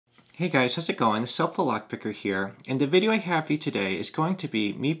Hey guys, how's it going? The Helpful Lockpicker here, and the video I have for you today is going to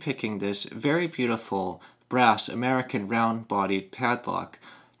be me picking this very beautiful brass American round-bodied padlock.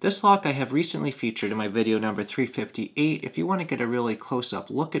 This lock I have recently featured in my video number 358. If you want to get a really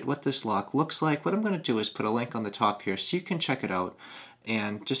close-up look at what this lock looks like, what I'm going to do is put a link on the top here so you can check it out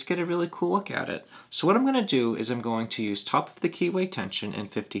and just get a really cool look at it. So what I'm going to do is I'm going to use top of the keyway tension in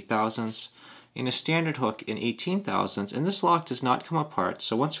 50 thousandths, in a standard hook in 18 thousandths, and this lock does not come apart,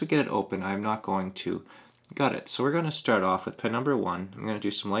 so once we get it open I'm not going to gut it. So we're going to start off with pin number 1. I'm going to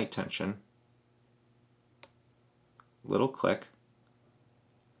do some light tension, little click,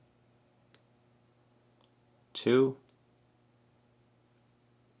 2,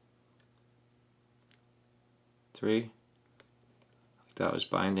 3. That was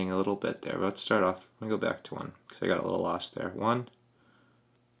binding a little bit there. Let's start off. Let me go back to 1 because I got a little lost there. 1,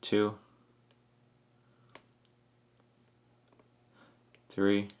 2,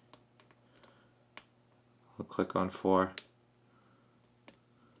 3. We'll click on 4,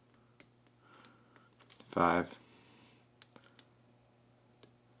 5,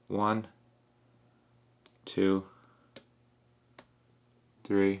 1, 2,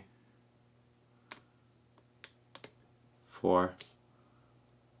 3, 4,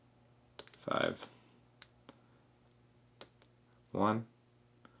 5, 1,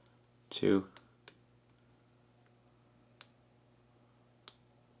 2,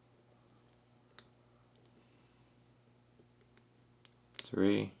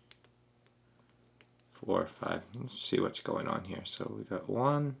 3, 4, 5. Let's see what's going on here. So we got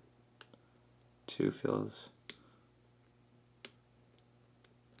 1, 2 fills,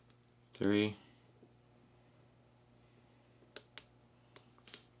 3,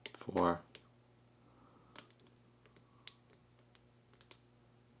 4,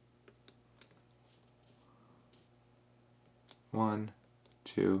 1,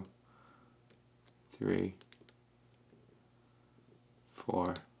 2, 3,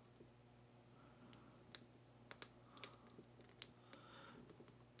 4,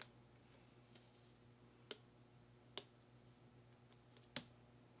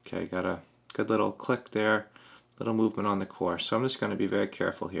 'kay, got a good little click there, little movement on the core. So I'm just going to be very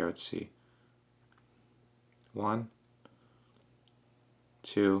careful here. Let's see. 1,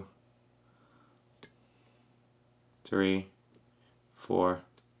 2, 3, 4,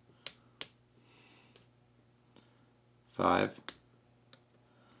 5,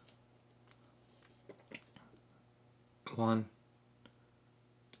 1,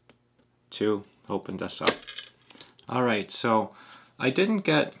 2, opened us up. Alright, so I didn't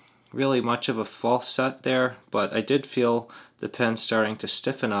get really much of a false set there, but I did feel the pen starting to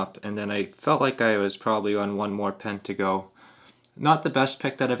stiffen up, and then I felt like I was probably on one more pen to go. Not the best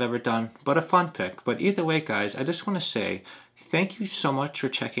pick that I've ever done, but a fun pick. But either way, guys, I just want to say thank you so much for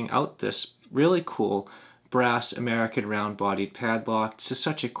checking out this really cool brass American round-bodied padlock. This is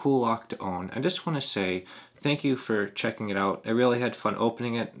such a cool lock to own. I just want to say thank you for checking it out. I really had fun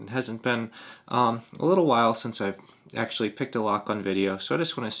opening it. It hasn't been a little while since I've actually picked a lock on video, so I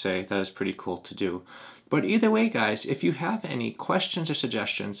just want to say that is pretty cool to do. But either way, guys, if you have any questions or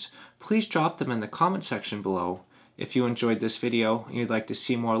suggestions, please drop them in the comment section below. If you enjoyed this video and you'd like to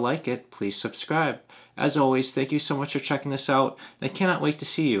see more like it, please subscribe. As always, thank you so much for checking this out, and I cannot wait to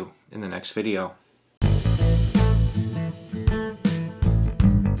see you in the next video.